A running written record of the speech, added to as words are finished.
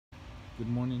Good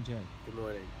morning, Jack. Good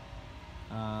morning.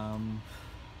 Um,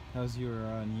 how's your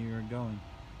New Year going?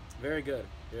 Very good.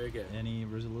 Very good. Any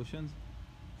resolutions?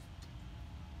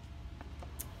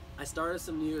 I started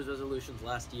some New Year's resolutions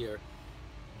last year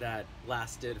that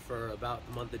lasted for about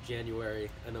the month of January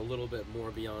and a little bit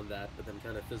more beyond that, but then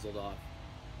kind of fizzled off.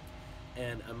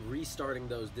 And I'm restarting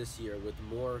those this year with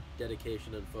more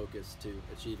dedication and focus to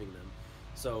achieving them.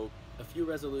 So, a few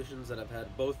resolutions that I've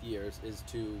had both years is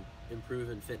to improve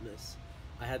in fitness.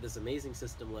 I had this amazing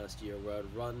system last year where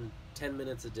I'd run 10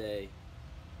 minutes a day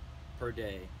per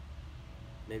day,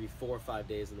 maybe 4 or 5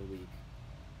 days in a week,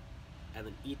 and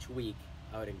then each week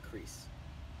I would increase.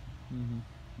 Mm-hmm.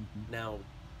 Mm-hmm. Now,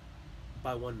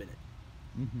 by 1 minute.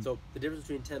 Mm-hmm. So the difference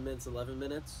between 10 minutes and 11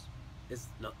 minutes is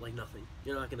not like nothing.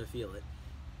 You're not going to feel it.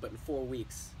 But in 4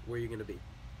 weeks, where are you going to be?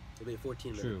 You'll be at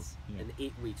 14 True. minutes. Yeah. In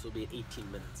 8 weeks, you'll be at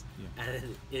 18 minutes. Yeah.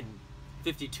 And in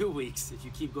 52 weeks, if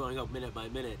you keep going up minute by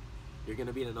minute, you're going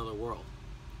to be in another world.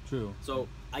 True. So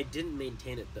I didn't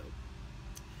maintain it though,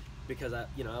 because I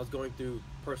was going through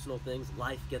personal things.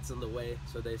 Life gets in the way,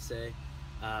 so they say.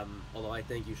 Although I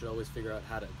think you should always figure out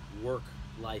how to work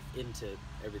life into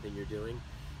everything you're doing.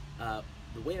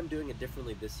 The way I'm doing it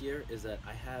differently this year is that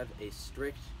I have a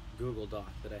strict Google Doc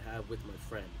that I have with my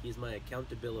friend. He's my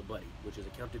accountability buddy, which is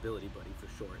accountability buddy for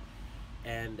short.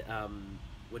 And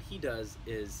what he does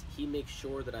is he makes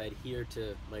sure that I adhere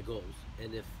to my goals.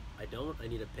 And if I don't, I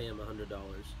need to pay him $100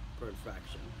 per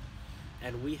infraction.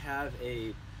 And we have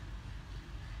a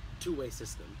two-way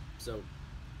system. So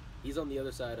he's on the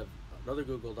other side of another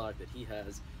Google Doc that he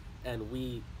has, and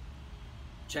we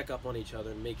check up on each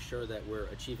other and make sure that we're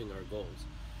achieving our goals.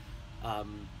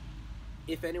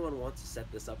 If anyone wants to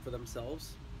set this up for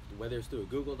themselves, whether it's through a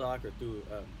Google Doc or through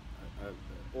an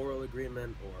oral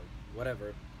agreement or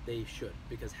whatever, they should,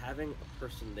 because having a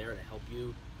person there to help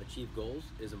you achieve goals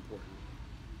is important.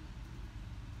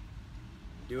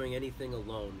 Doing anything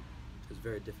alone is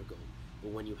very difficult,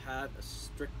 but when you have a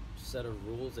strict set of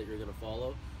rules that you're going to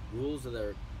follow, rules that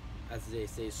are, as they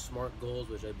say, SMART goals,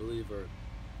 which I believe are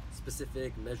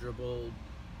specific, measurable,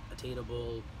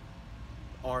 attainable.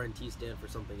 R and T stand for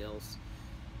something else.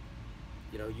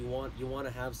 You want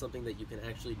to have something that you can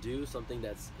actually do, something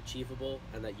that's achievable,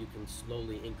 and that you can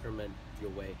slowly increment your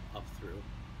way up through.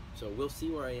 So we'll see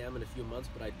where I am in a few months,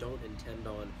 but I don't intend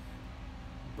on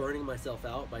burning myself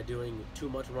out by doing too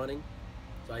much running.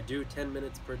 So I do 10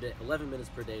 minutes per day, 11 minutes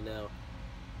per day now,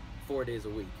 4 days a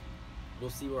week. We'll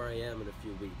see where I am in a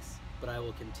few weeks, but I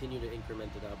will continue to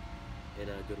increment it up in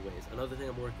good ways. Another thing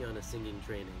I'm working on is singing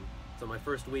training. So my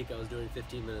first week I was doing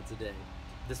 15 minutes a day.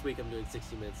 This week I'm doing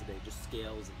 60 minutes a day, just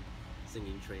scales and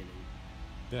singing training.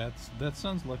 That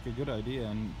sounds like a good idea,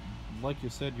 and like you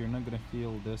said, you're not gonna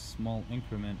feel this small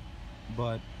increment,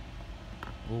 but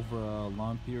over a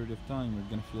long period of time, you're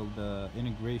gonna feel the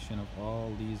integration of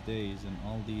all these days and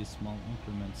all these small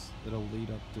increments that'll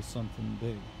lead up to something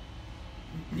big.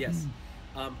 Yes.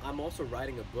 I'm also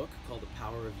writing a book called The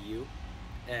Power of You,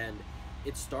 and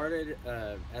it started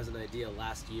as an idea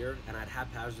last year, and I'd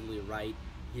haphazardly write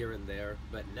here and there,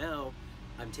 but now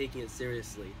I'm taking it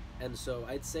seriously. And so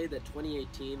I'd say that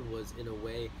 2018 was, in a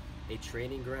way, a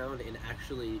training ground in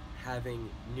actually having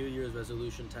New Year's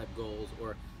resolution type goals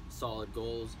or solid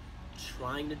goals,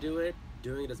 trying to do it,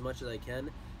 doing it as much as I can,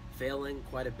 failing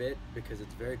quite a bit because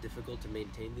it's very difficult to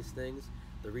maintain these things.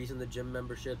 The reason the gym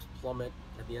memberships plummet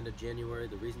at the end of January,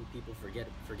 the reason people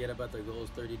forget about their goals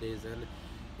 30 days in,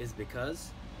 is because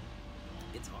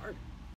it's hard.